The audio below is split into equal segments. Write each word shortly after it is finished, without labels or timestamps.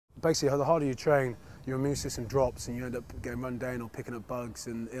basically, the harder you train, your immune system drops and you end up getting run down or picking up bugs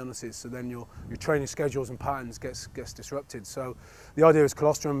and illnesses. So then your training schedules and patterns gets disrupted. So the idea is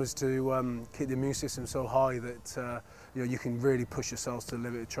colostrum is to keep the immune system so high that you can really push yourselves to the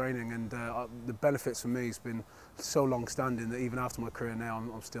limit of training. And the benefits for me has been so long-standing that even after my career now,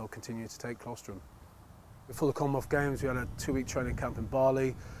 I'm still continuing to take colostrum. Before the Commonwealth Games, we had a 2-week training camp in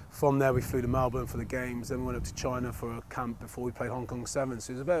Bali. From there, we flew to Melbourne for the Games. Then we went up to China for a camp before we played Hong Kong Sevens.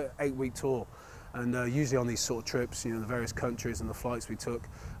 So it was about an 8-week tour. And usually on these sort of trips, the various countries and the flights we took,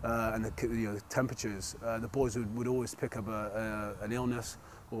 and the temperatures, the boys would always pick up an illness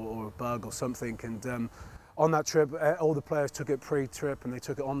or a bug or something. And on that trip, all the players took it pre-trip and they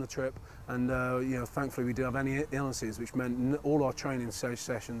took it on the trip. And thankfully we didn't have any illnesses, which meant all our training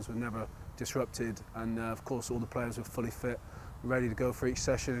sessions were never disrupted. And of course, all the players were fully fit, ready to go for each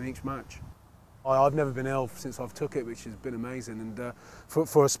session and each match. I've never been ill since I've took it, which has been amazing. And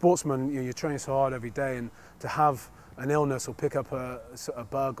for a sportsman, you're training so hard every day, and to have an illness or pick up a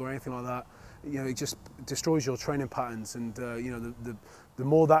bug or anything like that, it just destroys your training patterns. And the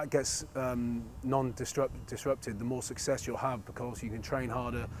more that gets non-disrupted, the more success you'll have, because you can train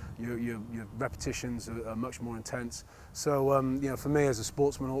harder. Your repetitions are much more intense. So for me as a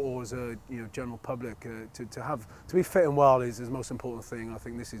sportsman or as a general public, to be fit and well is the most important thing. I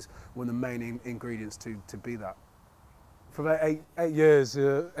think this is one of the main ingredients to be that. For about 8 years,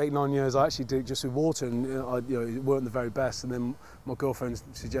 9 years, I actually did it just with water, and it weren't the very best. And then my girlfriend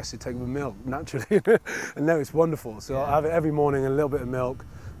suggested taking with milk naturally, and now it's wonderful. So I have it every morning, a little bit of milk,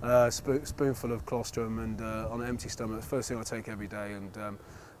 spoonful of colostrum, and on an empty stomach. The first thing I take every day, and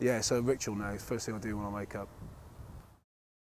yeah, it's a ritual now. It's the first thing I do when I wake up.